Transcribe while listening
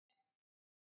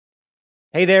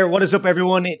Hey there, what is up,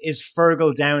 everyone? It is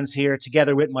Fergal Downs here,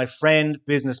 together with my friend,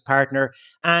 business partner,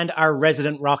 and our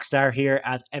resident rock star here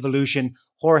at Evolution,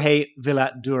 Jorge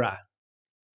Villadura.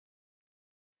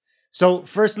 So,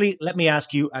 firstly, let me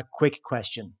ask you a quick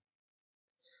question.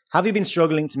 Have you been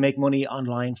struggling to make money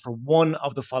online for one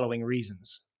of the following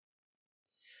reasons?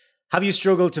 Have you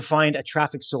struggled to find a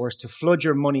traffic source to flood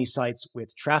your money sites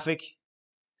with traffic?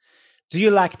 Do you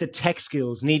lack the tech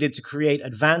skills needed to create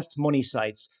advanced money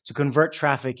sites to convert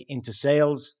traffic into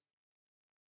sales?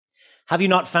 Have you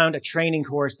not found a training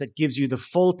course that gives you the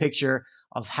full picture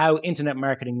of how internet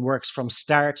marketing works from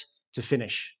start to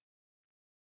finish?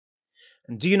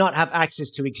 And do you not have access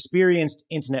to experienced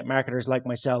internet marketers like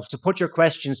myself to put your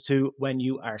questions to when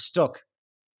you are stuck?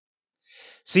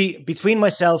 See, between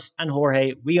myself and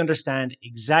Jorge, we understand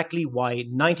exactly why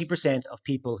 90% of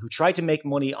people who try to make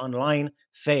money online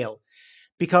fail.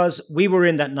 Because we were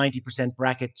in that 90%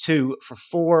 bracket too for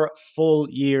 4 full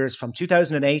years from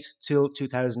 2008 till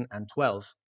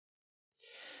 2012.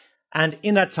 And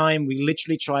in that time, we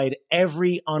literally tried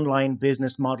every online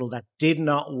business model that did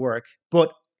not work.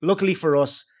 But luckily for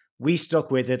us, we stuck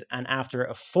with it. And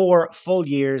after 4 full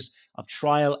years of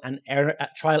trial and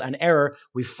error,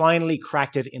 we finally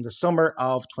cracked it in the summer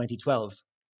of 2012.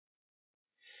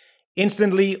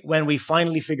 Instantly, when we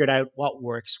finally figured out what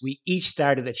works, we each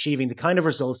started achieving the kind of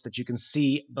results that you can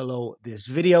see below this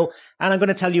video. And I'm going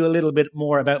to tell you a little bit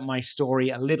more about my story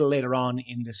a little later on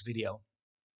in this video.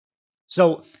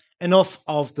 So, enough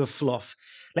of the fluff.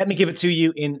 Let me give it to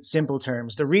you in simple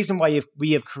terms. The reason why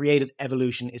we have created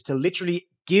Evolution is to literally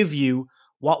give you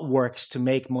what works to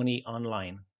make money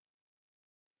online.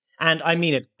 And I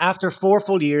mean it. After 4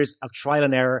 full years of trial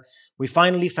and error, we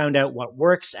finally found out what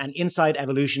works. And inside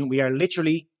Evolution, we are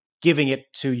literally giving it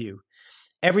to you.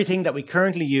 Everything that we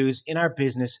currently use in our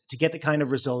business to get the kind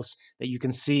of results that you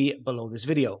can see below this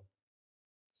video.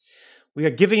 We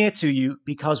are giving it to you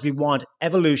because we want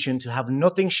Evolution to have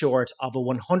nothing short of a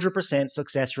 100%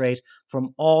 success rate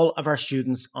from all of our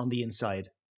students on the inside.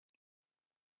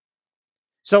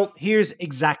 So here's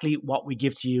exactly what we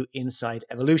give to you inside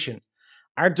Evolution.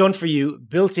 Our done for you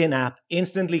built-in app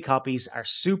instantly copies our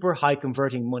super high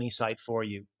converting money site for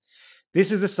you.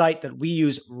 This is the site that we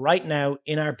use right now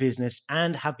in our business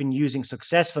and have been using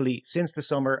successfully since the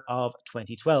summer of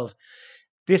 2012.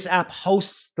 This app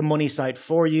hosts the money site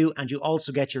for you, and you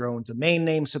also get your own domain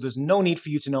name, so there's no need for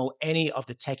you to know any of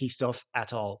the techie stuff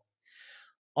at all.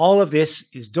 All of this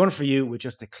is done for you with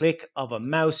just a click of a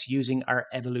mouse using our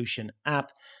Evolution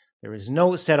app. There is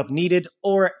no setup needed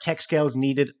or tech skills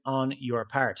needed on your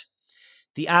part.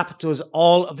 The app does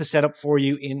all of the setup for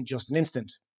you in just an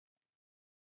instant.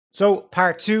 So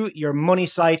part two, your money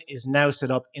site is now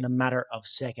set up in a matter of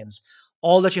seconds.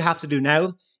 All that you have to do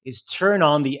now is turn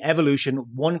on the Evolution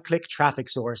one-click traffic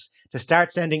source to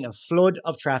start sending a flood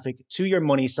of traffic to your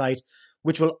money site,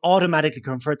 which will automatically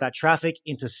convert that traffic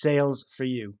into sales for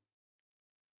you.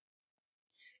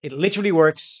 It literally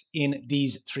works in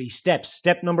these 3 steps.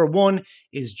 Step number 1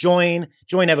 is join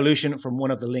Evolution from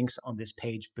one of the links on this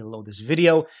page below this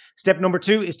video. Step number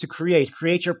 2 is to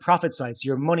create your profit sites,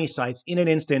 your money sites in an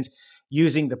instant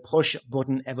using the push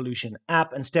button Evolution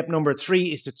app. And step number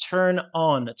 3 is to turn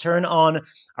on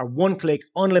our one-click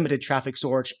unlimited traffic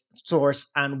source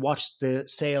and watch the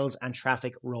sales and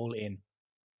traffic roll in.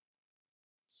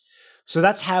 So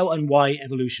that's how and why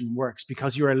Evolution works,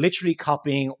 because you are literally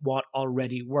copying what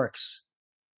already works.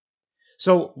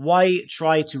 So why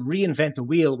try to reinvent the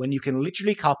wheel when you can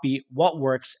literally copy what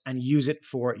works and use it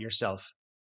for yourself?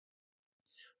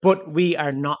 But we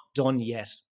are not done yet.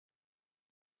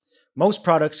 Most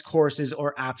products, courses,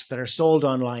 or apps that are sold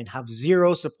online have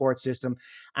zero support system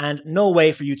and no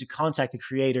way for you to contact the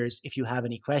creators if you have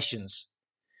any questions.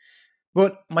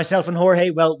 But myself and Jorge,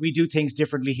 well, we do things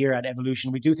differently here at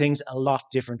Evolution. We do things a lot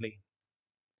differently.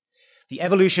 The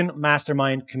Evolution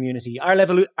Mastermind community.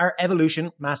 Our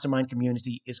Evolution Mastermind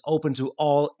community is open to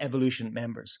all Evolution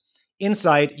members.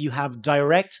 Inside, you have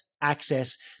direct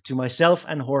access to myself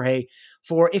and Jorge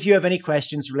for if you have any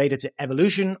questions related to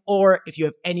Evolution or if you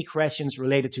have any questions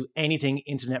related to anything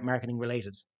internet marketing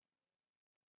related.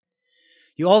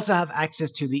 You also have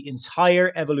access to the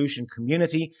entire Evolution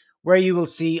community, where you will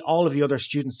see all of the other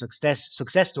student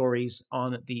success stories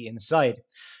on the inside.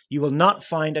 You will not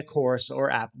find a course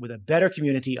or app with a better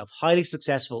community of highly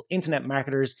successful internet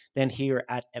marketers than here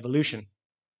at Evolution.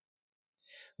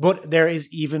 But there is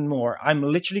even more. I'm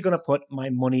literally going to put my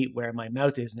money where my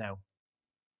mouth is now.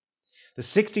 The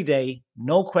 60-day,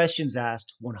 no questions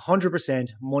asked, 100%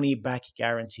 money back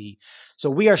guarantee. So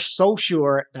we are so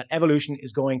sure that Evolution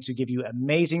is going to give you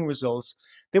amazing results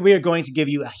that we are going to give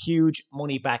you a huge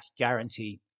money back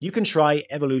guarantee. You can try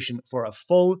Evolution for a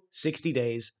full 60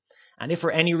 days. And if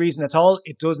for any reason at all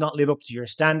it does not live up to your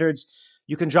standards,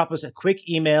 you can drop us a quick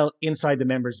email inside the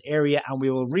members area and we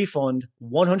will refund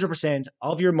 100%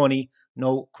 of your money,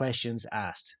 no questions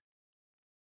asked.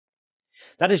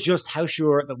 That is just how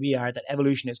sure that we are that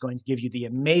Evolution is going to give you the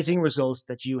amazing results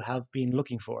that you have been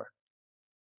looking for.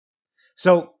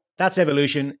 So that's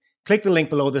Evolution. Click the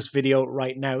link below this video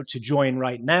right now to join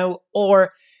right now,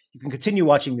 or you can continue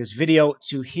watching this video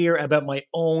to hear about my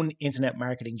own internet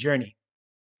marketing journey.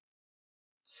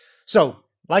 So,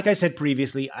 like I said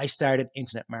previously, I started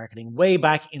internet marketing way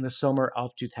back in the summer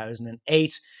of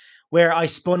 2008, where I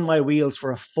spun my wheels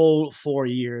for a full 4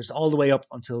 years, all the way up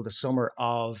until the summer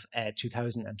of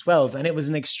 2012. And it was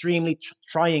an extremely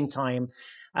trying time,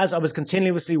 as I was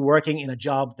continuously working in a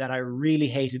job that I really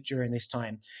hated during this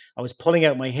time. I was pulling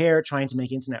out my hair trying to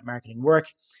make internet marketing work,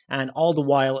 and all the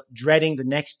while dreading the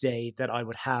next day that I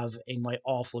would have in my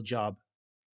awful job.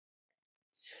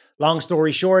 Long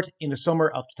story short, in the summer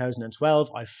of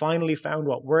 2012, I finally found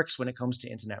what works when it comes to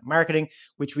internet marketing,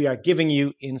 which we are giving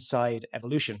you inside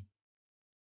Evolution.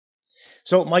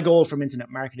 So my goal from internet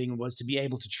marketing was to be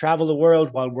able to travel the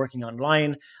world while working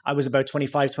online. I was about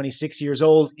 25, 26 years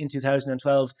old in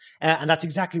 2012, and that's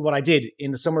exactly what I did.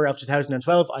 In the summer of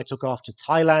 2012, I took off to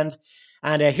Thailand.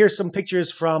 And here's some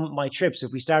pictures from my trips.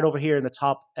 If we start over here in the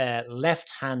top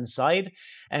left-hand side,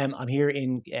 I'm here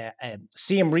in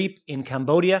Siem Reap in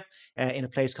Cambodia, in a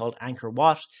place called Angkor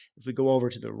Wat. If we go over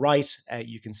to the right,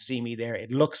 you can see me there.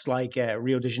 It looks like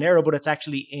Rio de Janeiro, but it's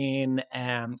actually in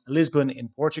Lisbon in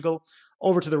Portugal.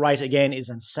 Over to the right again is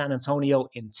in San Antonio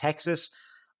in Texas.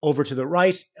 Over to the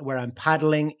right, where I'm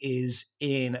paddling, is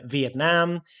in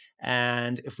Vietnam.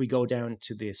 And if we go down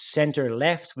to the center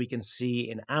left, we can see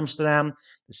in Amsterdam.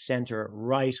 The center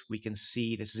right, we can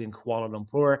see this is in Kuala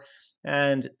Lumpur.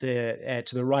 And to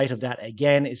the right of that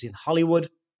again is in Hollywood.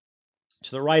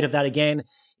 To the right of that again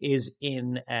is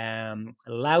in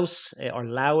Laos, or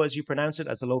Lao as you pronounce it,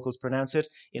 as the locals pronounce it,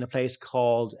 in a place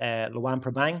called Luang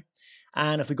Prabang.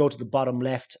 And if we go to the bottom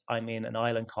left, I'm in an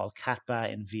island called Cat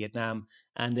Ba in Vietnam.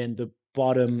 And then the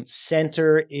bottom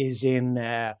center is in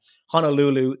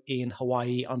Honolulu in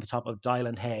Hawaii on the top of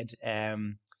Diamond Head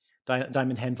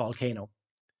volcano.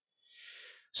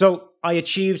 So I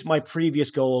achieved my previous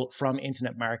goal from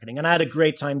internet marketing and I had a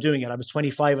great time doing it. I was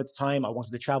 25 at the time. I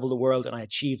wanted to travel the world and I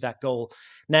achieved that goal.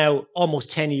 Now,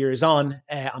 almost 10 years on,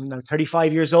 I'm now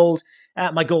 35 years old.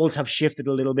 My goals have shifted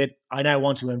a little bit. I now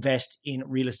want to invest in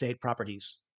real estate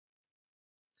properties.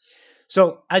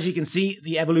 So as you can see,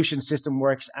 the Evolution system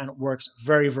works and works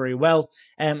very, very well.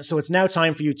 So it's now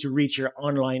time for you to reach your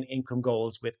online income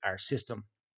goals with our system.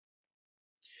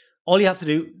 All you have to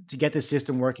do to get this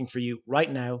system working for you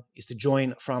right now is to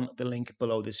join from the link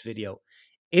below this video.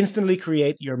 Instantly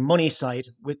create your money site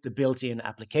with the built-in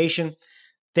application.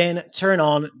 Then turn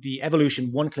on the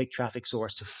Evolution one-click traffic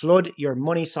source to flood your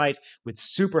money site with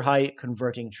super high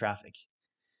converting traffic.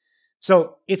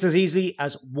 So it's as easy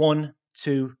as 1,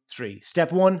 2, 3.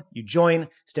 Step 1, you join.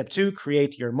 Step 2,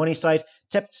 create your money site.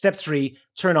 Step 3,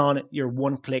 turn on your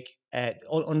one-click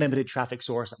unlimited traffic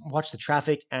source. Watch the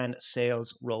traffic and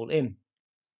sales roll in.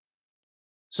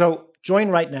 So join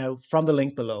right now from the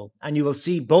link below, and you will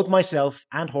see both myself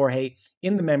and Jorge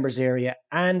in the members area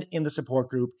and in the support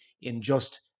group in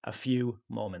just a few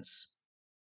moments.